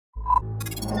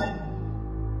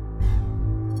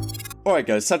Alright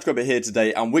guys, CWL here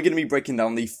today, and we're going to be breaking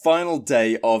down the final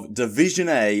day of Division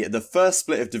A, the first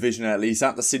split of Division A at least,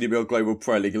 at the CWL Global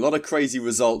Pro League. A lot of crazy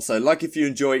results, so like if you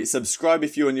enjoy it, subscribe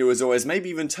if you're new as always, maybe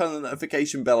even turn the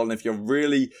notification bell on if you're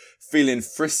really feeling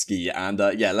frisky, and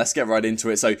yeah, let's get right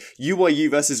into it. So, UYU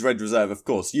versus Red Reserve, of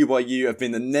course. UYU have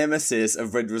been the nemesis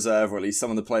of Red Reserve, or at least some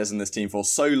of the players in this team, for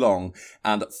so long,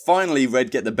 and finally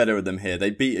Red get the better of them here.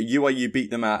 UYU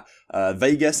beat them at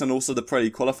Vegas and also the Pro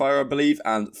League qualifier, I believe,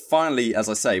 and finally, as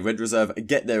I say, Red Reserve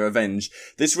get their revenge.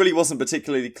 This really wasn't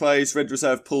particularly close. Red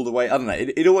Reserve pulled away. I don't know,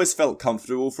 it always felt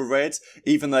comfortable for Red,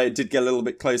 even though it did get a little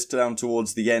bit close down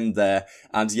towards the end there.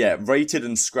 And yeah, Rated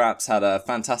and Scraps had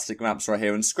fantastic maps right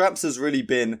here, and Scraps has really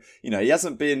been, you know, he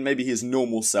hasn't been maybe his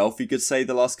normal self, you could say,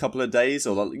 the last couple of days,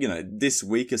 or, you know, this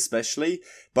week especially,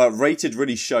 but Rated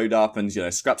really showed up, and, you know,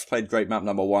 Scraps played great map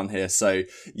number 1 here. So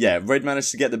yeah, Red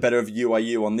managed to get the better of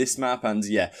UYU on this map, and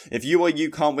yeah, if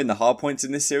UYU can't win the hard points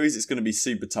in this series, it's going to be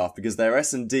super tough, because their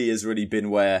S&D has really been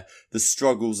where the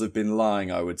struggles have been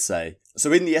lying, I would say.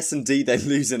 So in the S&D, they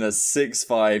lose in a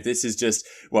 6-5. This is just,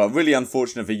 well, really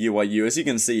unfortunate for UYU. As you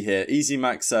can see here, Easy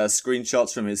Max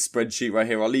screenshots from his spreadsheet right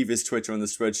here. I'll leave his Twitter on the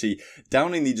spreadsheet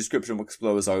down in the description box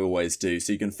below, as I always do,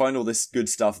 so you can find all this good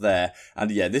stuff there.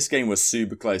 And yeah, this game was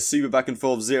super close. Super back and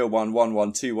forth, 0-1,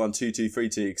 1-1, 2-1, 2-2,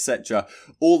 3-2, etc.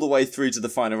 all the way through to the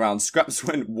final round. Scraps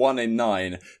went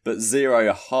 1-9, but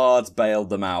Zero hard bailed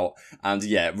them out. And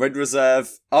yeah, Red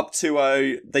Reserve up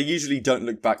 2-0. They usually don't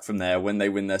look back from there when they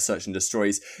win their search and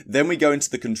destroys. Then we go into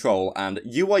the control, and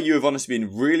UYU have honestly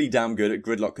been really damn good at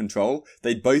gridlock control.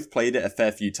 They both played it a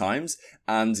fair few times,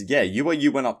 and yeah,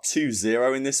 UYU went up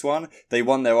 2-0 in this one. They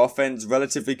won their offense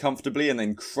relatively comfortably and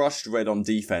then crushed Red on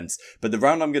defense. But the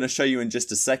round I'm going to show you in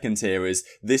just a second here is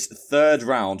this third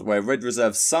round where Red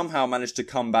Reserve somehow managed to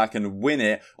come back and win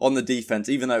it on the defense,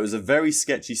 even though it was a very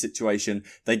sketchy situation.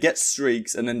 They get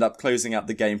streaks and end up closing out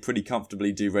the game pretty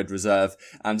comfortably, do Red Reserve.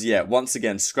 And yeah, once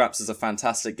again, Scraps is a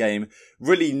fantastic game.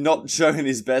 Really not showing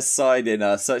his best side in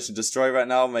Search and Destroy right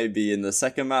now, maybe in the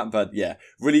second map, but yeah,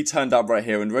 really turned up right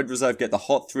here, and Red Reserve get the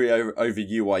hot 3 over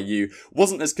UYU.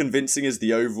 Wasn't as convincing as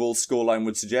the overall scoreline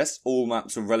would suggest. All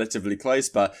maps were relatively close,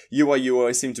 but UYU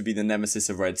always seem to be the nemesis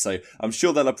of Red, so I'm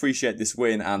sure they'll appreciate this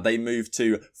win, and they move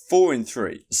to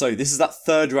 4-3. So this is that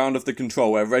third round of the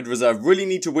control where Red Reserve really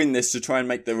need to win this to try and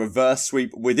make the reverse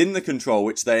sweep within the control,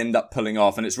 which they end up pulling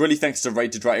off, and it's really thanks to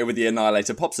Rated right here with the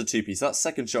Annihilator. Pops a 2P, so that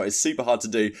second shot is super hard to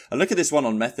do. And look at this one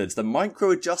on methods. The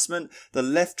micro adjustment, the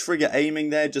left trigger aiming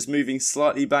there, just moving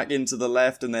slightly back into the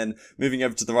left and then moving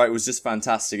over to the right was just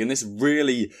fantastic. And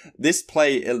this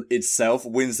play itself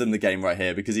wins them the game right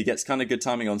here, because he gets kind of good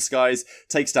timing on skies,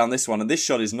 takes down this one, and this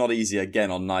shot is not easy again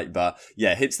on night, but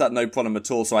yeah, hits that no problem at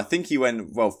all. So I think he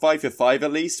went, well, 5 for 5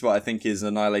 at least, but I think his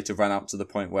Annihilator ran out to the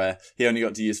point where he only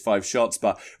got to use 5 shots.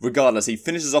 But regardless, he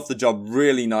finishes off the job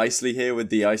really nicely here with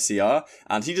the ICR,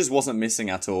 and he just wasn't missing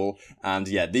at all. And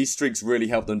yeah, these streaks really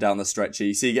helped them down the stretch.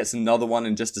 You see he gets another one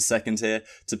in just a second here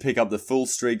to pick up the full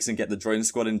streaks and get the drone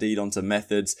squad indeed onto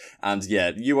methods. And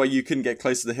yeah, UYU couldn't get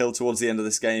close to the hill towards the end of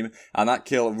this game, and that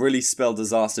kill really spelled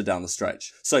disaster down the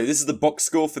stretch. So this is the box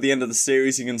score for the end of the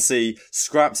series. You can see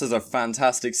Scraps has a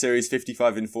fantastic series,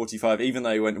 55-45, even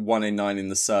though he went 1-9 in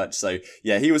the search. So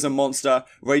yeah, he was a monster.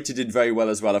 Rated did very well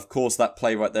as well. Of course, that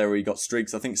play right there where he got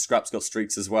streaks, I think Scraps got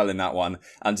streaks as well in that one.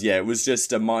 And yeah, it was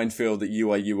just a minefield that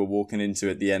UYU were walking into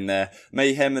at the end there.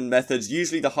 Mayhem and Methods,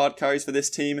 usually the hard carries for this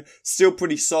team, still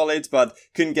pretty solid, but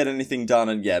couldn't get anything done.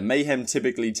 And yeah, Mayhem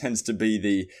typically tends to be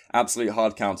the absolute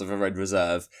hard counter for Red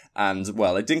Reserve, and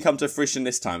well, it didn't come to fruition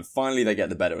this time. Finally they get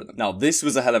the better of them. Now this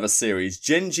was a hell of a series.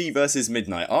 Gen G versus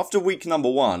Midnight. After week number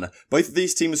 1, both of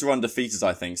these teams were undefeated,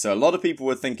 I think, so a lot of people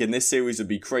were thinking this series would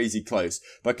be crazy close,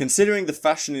 but considering the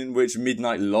fashion in which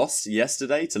Midnight lost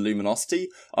yesterday to Luminosity,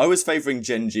 I was favouring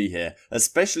Gen G here,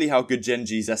 especially how good Gen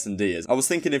G's S&D is. I was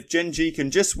thinking if Gen G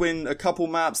can just win a couple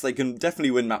maps, they can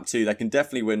definitely win map 2, they can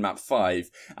definitely win map 5,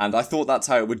 and I thought that's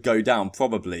how it would go down,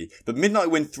 probably. But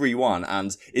Midnight win 3-1,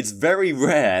 and it's very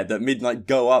rare that Midnight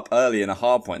go up early in a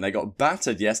hardpoint. They got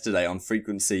battered yesterday on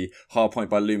frequency hardpoint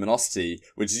by Luminosity,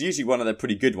 which is usually one of their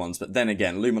pretty good ones, but then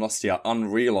again, Luminosity are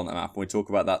unreal on the map, and we'll talk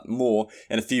about that more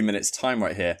in a few minutes time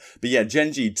right here. But yeah,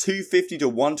 Gen G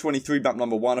 250-123 map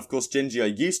number 1. Of course, Gen G are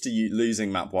used to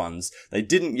losing map 1s. They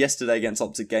didn't yesterday against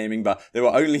OpTic OpTic Gaming, but they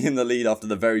were only in the lead after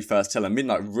the very first hill, and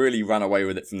Midnight really ran away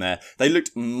with it from there. They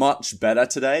looked much better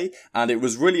today, and it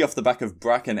was really off the back of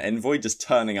Brack and Envoy just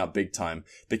turning up big time,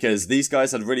 because these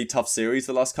guys had really tough series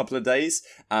the last couple of days,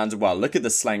 and well, look at the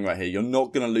slaying right here. You're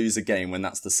not going to lose a game when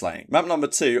that's the slaying. Map number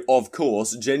 2, of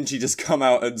course, Genji just come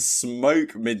out and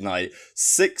smoke Midnight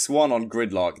 6-1 on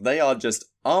Gridlock. They are just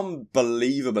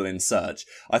unbelievable in search.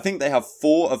 I think they have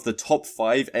 4 of the top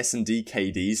 5 S&D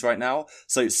KDs right now,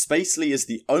 so Spacely is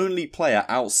the only player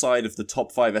outside of the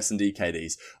top 5 S&D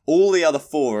KDs. All the other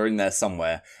 4 are in there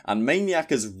somewhere, and Maniac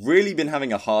has really been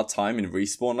having a hard time in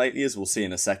respawn lately, as we'll see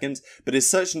in a second, but his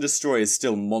search and destroy is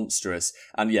still monstrous,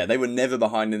 and yeah, they were never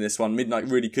behind in this one. Midnight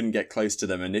really couldn't get close to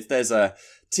them, and if there's a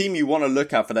team you want to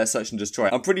look at for their search and destroy,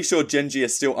 I'm pretty sure Genji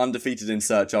is still undefeated in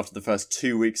search after the first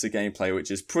 2 weeks of gameplay, which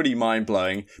is pretty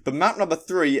mind-blowing. But map number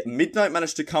 3, Midnight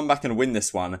managed to come back and win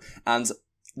this one, and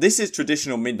this is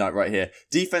traditional Midnight right here.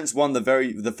 Defense won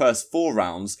the first 4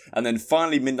 rounds, and then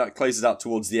finally Midnight closes out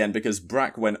towards the end because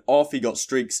Brack went off, he got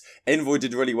streaks, Envoy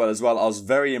did really well as well. I was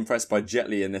very impressed by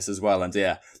Jetly in this as well, and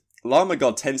yeah, Llama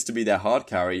God tends to be their hard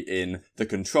carry in the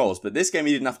controls, but this game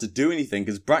he didn't have to do anything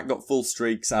because Brack got full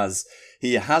streaks as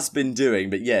he has been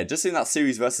doing. But yeah, just in that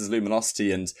series versus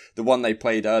Luminosity and the one they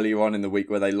played earlier on in the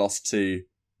week where they lost to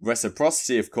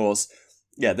Reciprocity, of course,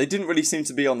 yeah, they didn't really seem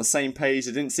to be on the same page.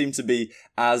 They didn't seem to be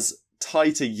as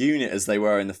tight a unit as they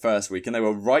were in the first week, and they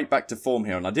were right back to form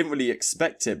here, and I didn't really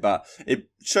expect it, but it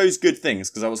shows good things,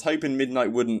 because I was hoping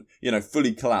Midnight wouldn't,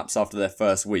 fully collapse after their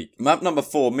first week. Map number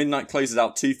 4, Midnight closes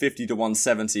out 250 to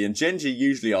 170, and Genji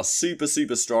usually are super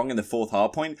strong in the 4th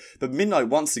hardpoint, but Midnight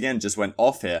once again just went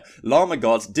off here. Llama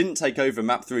God didn't take over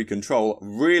map 3 control,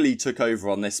 really took over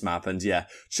on this map, and yeah,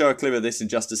 show a clip of this in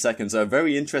just a second. So a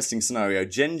very interesting scenario.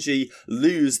 Genji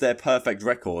lose their perfect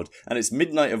record, and it's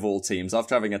Midnight of all teams,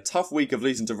 after having a tough week of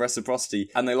losing to Reciprocity,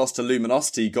 and they lost to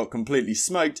Luminosity, got completely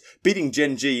smoked. Beating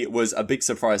Genji was a big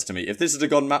surprise to me. If this had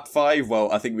gone map 5, well,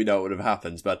 I think we know what would have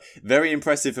happened, but very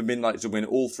impressive for Midnight to win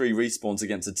all 3 respawns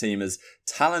against a team as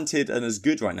talented and as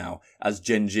good right now as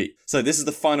Genji. So this is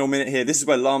the final minute here. This is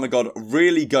where Llama God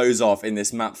really goes off in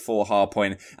this map 4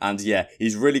 hardpoint, and yeah,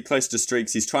 he's really close to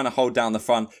streaks. He's trying to hold down the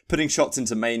front, putting shots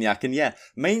into Maniac, and yeah,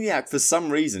 Maniac for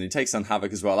some reason, he takes on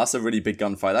Havoc as well. That's a really big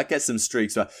gunfight. That gets some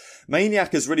streaks, but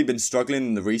Maniac has really been struggling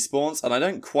in the respawns, and I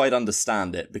don't quite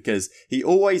understand it, because he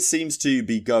always seems to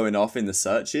be going off in the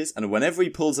searches, and whenever he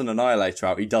pulls an Annihilator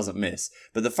out, he doesn't miss.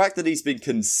 But the fact that he's been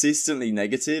consistently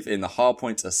negative in the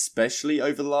hardpoints, especially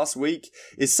over the last week,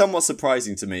 is somewhat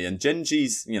surprising to me, and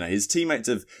Genji's, his teammates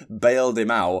have bailed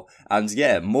him out, and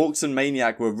yeah, Morks and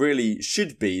Maniac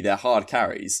should be their hard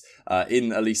carries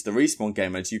in at least the respawn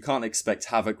game, and you can't expect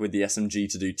Havoc with the SMG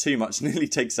to do too much. Nearly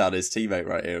takes out his teammate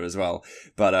right here as well.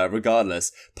 But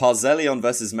regardless, Parzelion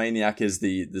versus Maniac is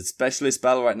the specialist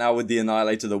battle right now with the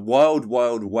Annihilator, the Wild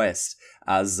West,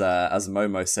 as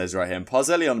Momo says right here. And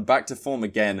Parzelion back to form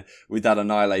again with that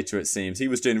Annihilator, it seems. He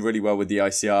was doing really well with the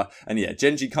ICR, and yeah,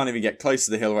 Genji can't even get close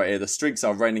to the hill right here. The streaks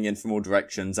are raining in from all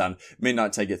directions, and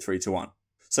Midnight take it 3-1.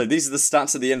 So these are the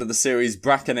stats at the end of the series.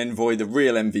 Brack and Envoy, the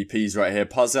real MVPs right here.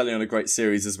 Parzelion, a great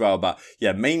series as well. But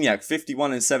yeah, Maniac,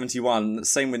 51 and 71.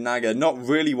 Same with Naga. Not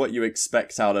really what you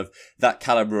expect out of that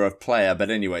caliber of player. But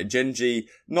anyway, Genji,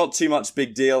 not too much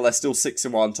big deal. They're still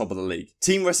 6-1 on top of the league.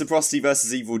 Team Reciprocity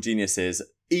versus Evil Geniuses.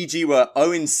 EG were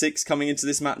 0-6 coming into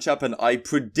this matchup, and I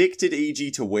predicted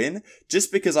EG to win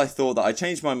just because I thought that I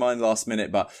changed my mind last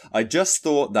minute, but I just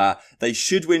thought that they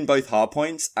should win both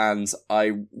hardpoints, and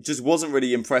I just wasn't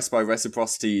really impressed by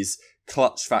Reciprocity's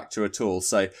clutch factor at all.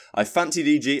 So I fancied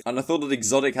EG, and I thought that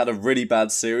Exotic had a really bad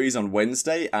series on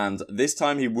Wednesday, and this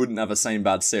time he wouldn't have the same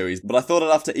bad series. But I thought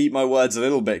I'd have to eat my words a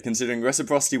little bit, considering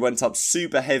Reciprocity went up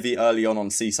super heavy early on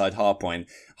Seaside Hardpoint.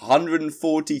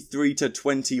 143 to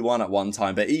 21 at one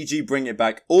time, but EG bring it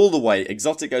back all the way.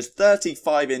 Exotic goes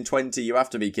 35 in 20, you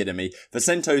have to be kidding me.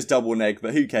 Vicento's double neg,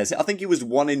 but who cares? I think he was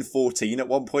 1 in 14 at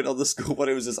one point on the scoreboard.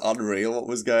 It was just unreal what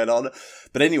was going on.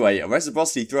 But anyway,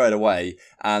 Reciprocity throw it away,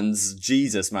 and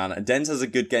Jesus, man, Dent has a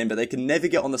good game, but they can never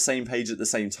get on the same page at the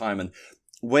same time, and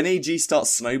when EG starts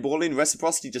snowballing,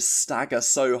 Reciprocity just stagger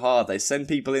so hard. They send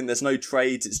people in, there's no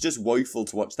trades. It's just woeful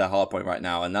to watch their hardpoint right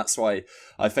now, and that's why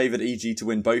I favoured EG to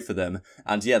win both of them.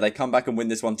 And yeah, they come back and win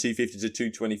this one 250 to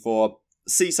 224.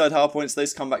 Seaside hardpoints,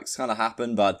 those comebacks kind of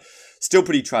happen, but still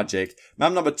pretty tragic.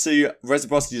 Map number 2,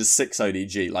 Reciprocity just 6-0'd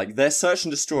EG. Like, their search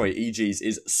and destroy EGs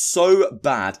is so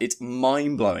bad, it's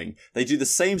mind-blowing. They do the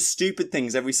same stupid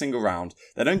things every single round.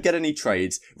 They don't get any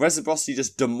trades. Reciprocity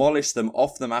just demolished them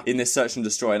off the map in this search and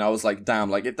destroy, and I was like, damn,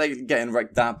 like, if they're getting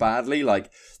wrecked that badly,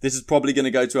 like, this is probably going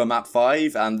to go to a map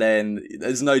 5, and then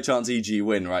there's no chance EG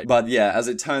win, right? But yeah, as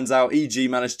it turns out, EG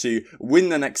managed to win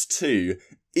the next 2,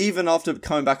 even after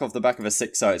coming back off the back of a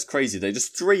 6-0, it's crazy. They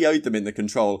just 3-0'd them in the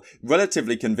control.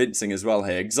 Relatively convincing as well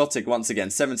here. Exotic once again,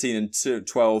 17 and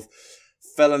 12.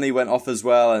 Felony went off as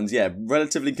well, and yeah,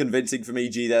 relatively convincing from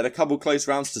EG. They had a couple close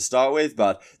rounds to start with,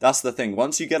 but that's the thing.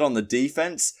 Once you get on the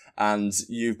defense and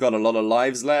you've got a lot of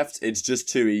lives left, it's just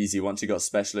too easy once you got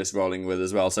specialists rolling with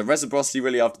as well. So Reciprocity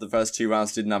really after the first 2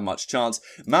 rounds didn't have much chance.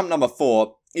 Map number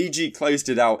 4, EG closed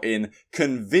it out in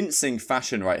convincing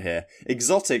fashion right here.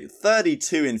 Exotic,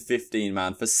 32 in 15,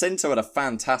 man. Facento had a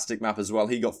fantastic map as well.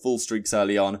 He got full streaks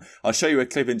early on. I'll show you a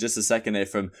clip in just a second here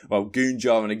from, well,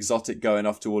 Goonjar and Exotic going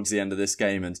off towards the end of this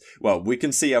game. And, well, we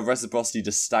can see how Reciprocity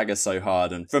just stagger so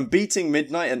hard. And from beating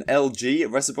Midnight and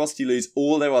LG, Reciprocity lose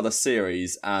all their other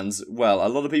series. And, well, a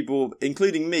lot of people,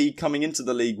 including me, coming into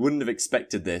the league wouldn't have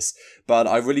expected this. But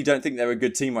I really don't think they're a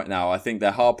good team right now. I think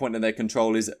their hardpoint and their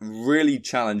control is really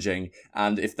challenging,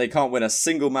 and if they can't win a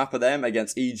single map of them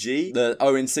against EG, the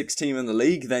 0-6 team in the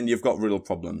league, then you've got real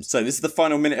problems. So this is the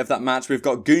final minute of that match. We've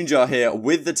got Goonjar here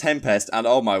with the Tempest, and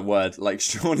oh my word, like,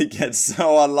 Shawnee gets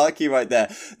so unlucky right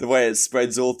there, the way it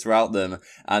spreads all throughout them.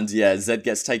 And yeah, Zed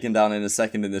gets taken down in a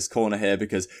second in this corner here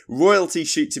because Royalty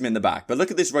shoots him in the back. But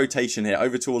look at this rotation here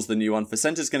over towards the new one.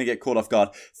 Facento's going to get caught off guard.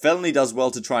 Felony does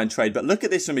well to try and trade, but look at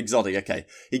this from Exotic. Okay,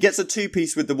 he gets a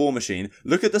 2-piece with the War Machine.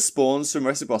 Look at the spawns from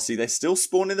Reciprocity. They still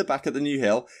spawn in the back at the new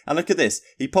hill, and look at this,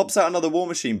 he pops out another War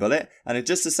Machine bullet, and in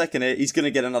just a second here he's going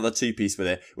to get another 2-piece with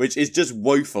it, which is just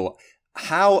woeful.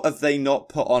 How have they not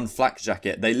put on Flak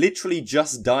Jacket? They literally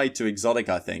just died to Exotic,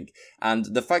 I think, and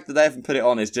the fact that they haven't put it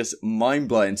on is just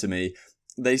mind-blowing to me.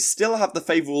 They still have the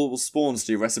favourable spawns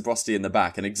to Reciprocity in the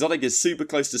back, and Exotic is super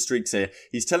close to streaks here.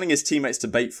 He's telling his teammates to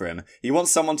bait for him. He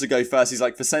wants someone to go first. He's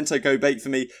like, Facento, go bait for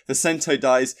me. Facento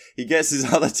dies. He gets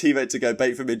his other teammate to go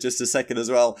bait for him in just a second as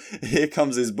well. Here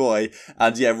comes his boy.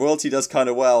 And yeah, Royalty does kind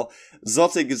of well.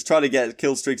 Zotic is trying to get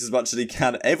kill streaks as much as he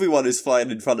can. Everyone is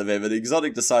flying in front of him, and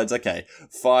Exotic decides, okay,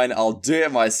 fine, I'll do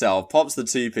it myself. Pops the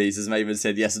 2-piece, as Maven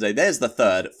said yesterday. There's the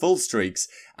 3rd. Full streaks.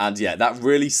 And yeah, that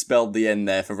really spelled the end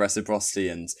there for Reciprocity,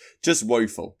 and just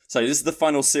woeful. So this is the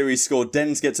final series score.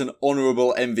 Dens gets an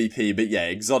honourable MVP, but yeah,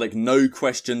 Exotic, no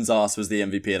questions asked, was the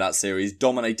MVP of that series.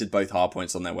 Dominated both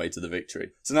hardpoints on their way to the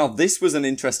victory. So now this was an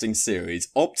interesting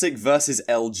series. OpTic versus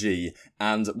LG,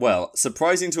 and well,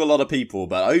 surprising to a lot of people,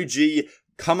 but OG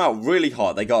come out really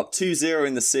hot. They got up 2-0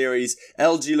 in the series.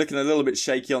 LG looking a little bit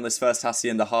shaky on this first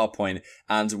Hacienda hardpoint.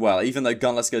 And, well, even though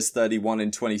Gunless goes 31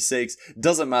 in 26,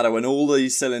 doesn't matter when all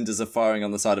these cylinders are firing on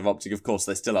the side of OpTic. Of course,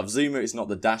 they still have ZooMaa. It's not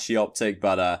the dashy OpTic,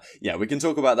 but, yeah, we can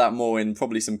talk about that more in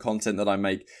probably some content that I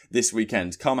make this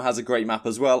weekend. Karma has a great map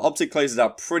as well. OpTic closes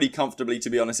out pretty comfortably, to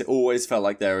be honest. It always felt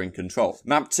like they were in control.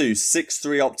 Map 2,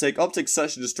 6-3 OpTic. OpTic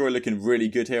Search and Destroy looking really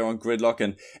good here on Gridlock.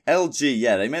 And LG,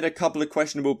 yeah, they made a couple of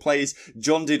questionable plays.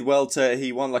 John did well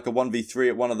he won like a 1v3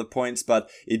 at one of the points, but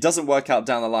it doesn't work out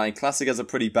down the line. Classic has a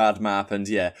pretty bad map, and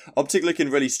yeah, OpTic looking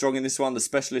really strong in this one. The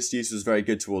specialist use was very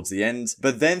good towards the end,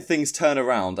 but then things turn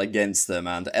around against them,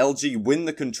 and LG win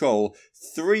the control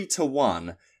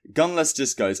 3-1. Gunless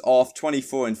just goes off,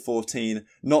 24 in 14,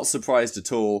 not surprised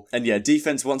at all. And yeah,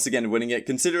 defense once again winning it.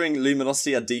 Considering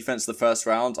Luminosity had defense the first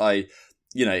round,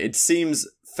 you know, it seems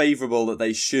favourable that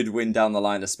they should win down the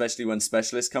line, especially when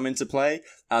specialists come into play.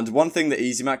 And one thing that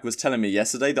EasyMac was telling me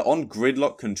yesterday, that on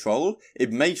Gridlock control,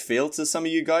 it may feel to some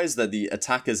of you guys that the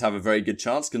attackers have a very good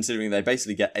chance, considering they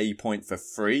basically get a point for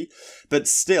free. But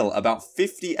still, about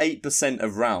 58%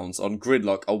 of rounds on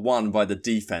Gridlock are won by the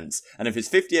defense. And if it's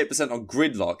 58% on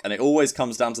Gridlock, and it always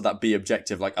comes down to that B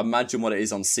objective, like imagine what it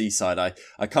is on Seaside.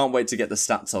 I can't wait to get the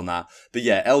stats on that. But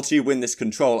yeah, LG win this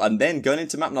control, and then going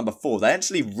into map number 4, they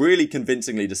actually really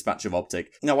convincingly dispatch of OpTic.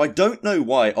 Now, I don't know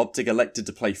why OpTic elected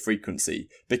to play frequency,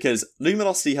 because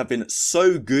Luminosity have been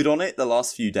so good on it the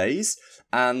last few days,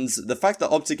 and the fact that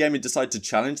OpTic Gaming decided to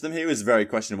challenge them here is very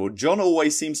questionable. John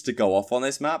always seems to go off on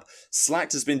this map.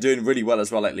 Slacked has been doing really well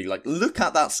as well lately. Like, look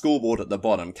at that scoreboard at the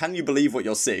bottom. Can you believe what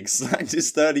you're seeing? Slacked is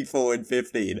 34 in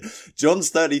 15. John's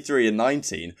 33 in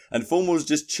 19. And Formal's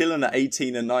just chilling at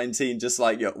 18 and 19, just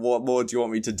like, what more do you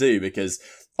want me to do? Because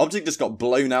OpTic just got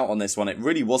blown out on this one. It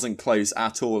really wasn't close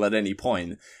at all at any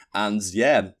point. And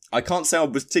yeah, I can't say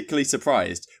I'm particularly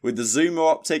surprised. With the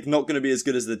ZooMaa OpTic not going to be as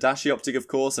good as the Dashi OpTic, of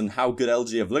course, and how good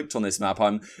LG have looked on this map,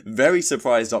 I'm very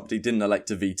surprised OpTic didn't elect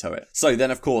to veto it. So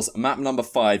then, of course, map number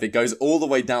 5, it goes all the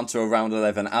way down to a round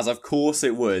 11, as of course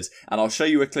it would. And I'll show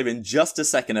you a clip in just a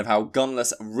second of how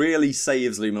Gunless really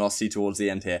saves Luminosity towards the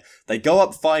end here. They go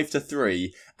up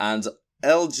 5-3, and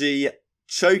LG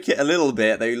choke it a little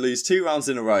bit. They lose 2 rounds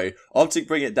in a row. OpTic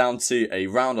bring it down to a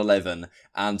round 11.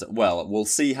 And, well, we'll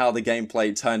see how the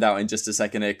gameplay turned out in just a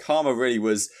second here. Karma really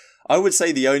was, I would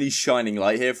say, the only shining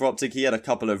light here for OpTic. He had a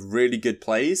couple of really good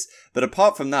plays. But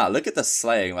apart from that, look at the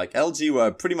slaying. Like, LG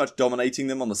were pretty much dominating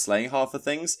them on the slaying half of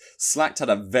things. Slacked had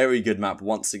a very good map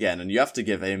once again, and you have to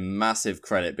give him massive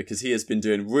credit because he has been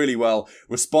doing really well,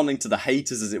 responding to the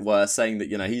haters, as it were, saying that,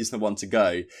 you know, he's the one to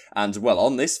go. And, well,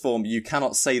 on this form, you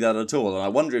cannot say that at all. And I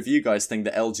wonder if you guys think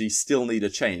that LG still need a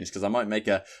change, because I might make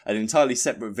an entirely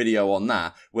separate video on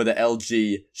that, whether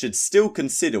LG should still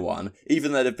consider one,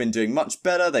 even though they've been doing much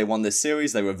better. They won this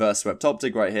series, they reverse swept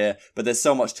OpTic right here, but there's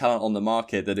so much talent on the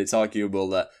market that it's arguable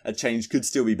that a change could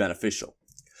still be beneficial.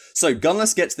 So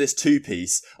Gunless gets this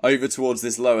 2-piece over towards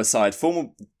this lower side. Former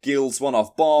Gills one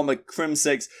off bomb,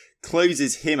 Crim6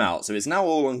 closes him out. So it's now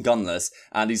all on Gunless,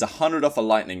 and he's 100 off a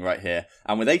lightning right here.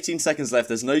 And with 18 seconds left,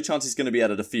 there's no chance he's going to be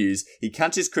able to defuse. He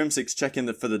catches Crim6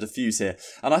 checking for the defuse here.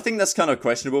 And I think that's kind of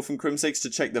questionable from Crim6 to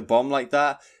check the bomb like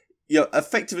that. You're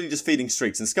effectively just feeding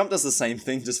streaks, and Scump does the same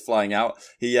thing, just flying out.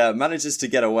 He manages to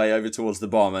get away over towards the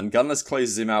bomb, and Gunless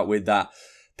closes him out with that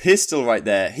pistol right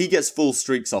there. He gets full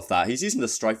streaks off that. He's using the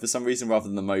strike for some reason rather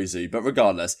than the Mozu. But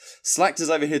regardless, Slacked is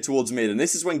over here towards mid. And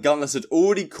this is when Gunless had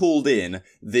already called in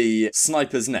the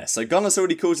Sniper's Nest. So Gunless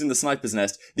already calls in the Sniper's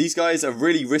Nest. These guys are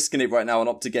really risking it right now on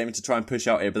OpTic Gaming to try and push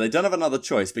out here. But they don't have another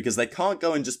choice because they can't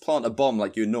go and just plant a bomb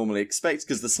like you would normally expect,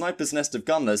 because the Sniper's Nest of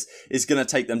Gunless is going to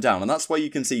take them down. And that's why you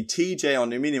can see TJ on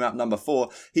New map number 4.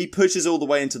 He pushes all the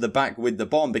way into the back with the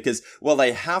bomb because, well,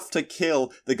 they have to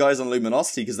kill the guys on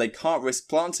Luminosity because they can't risk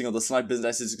planting, or the Sniper's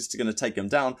Nest is just going to take him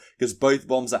down because both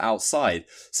bombs are outside.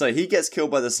 So he gets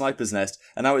killed by the Sniper's Nest,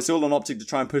 and now it's all on OpTic to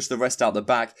try and push the rest out the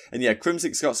back. And yeah,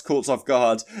 Crim6 got caught off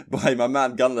guard by my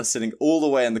man Gunless sitting all the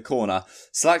way in the corner.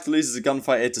 Slack loses a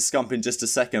gunfight here to Scump in just a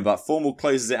second, but Formal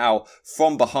closes it out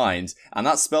from behind, and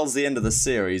that spells the end of the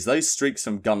series. Those streaks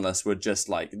from Gunless were just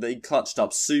like, they clutched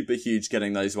up super huge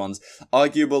getting those ones.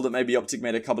 Arguable that maybe OpTic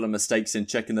made a couple of mistakes in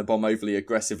checking the bomb overly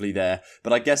aggressively there,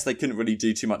 but I guess they couldn't really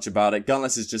do too much about it.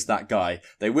 Gunless is just that guy.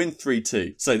 They win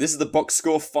 3-2. So this is the box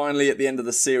score finally at the end of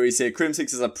the series here.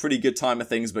 Crim6 is a pretty good time of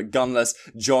things, but Gunless,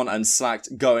 John and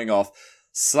Slacked going off.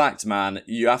 Slacked, man,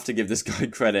 you have to give this guy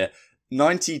credit.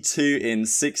 92 in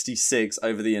 66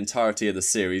 over the entirety of the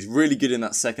series. Really good in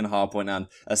that second hardpoint, and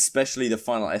especially the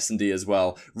final S&D as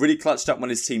well. Really clutched up when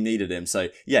his team needed him. So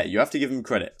yeah, you have to give him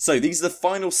credit. So these are the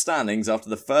final standings after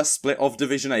the first split of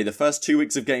Division A. The first 2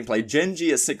 weeks of gameplay.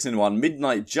 Gen.G at 6-1.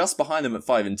 Midnight just behind them at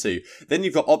 5-2. Then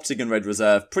you've got OpTic and Red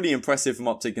Reserve. Pretty impressive from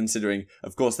OpTic considering,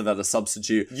 of course, they've had a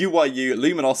substitute. UYU,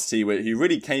 Luminosity, who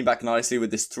really came back nicely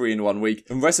with this 3-1 week.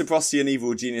 And Reciprocity and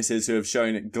Evil Geniuses, who have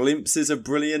shown glimpses of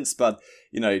brilliance, but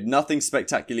you know, nothing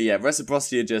spectacular yet.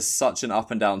 Reciprocity are just such an up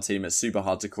and down team. It's super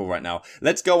hard to call right now.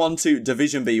 Let's go on to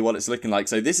Division B, what it's looking like.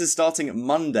 So this is starting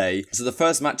Monday. So the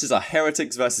first matches are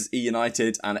Heretics versus E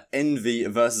United and Envy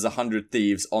versus 100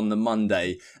 Thieves on the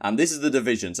Monday. And this is the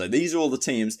division. So these are all the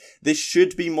teams. This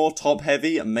should be more top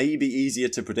heavy, maybe easier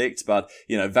to predict, but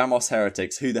you know, Vamos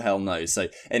Heretics, who the hell knows? So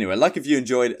anyway, like if you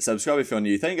enjoyed, subscribe if you're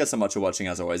new. Thank you guys so much for watching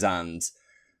as always, and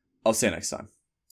I'll see you next time.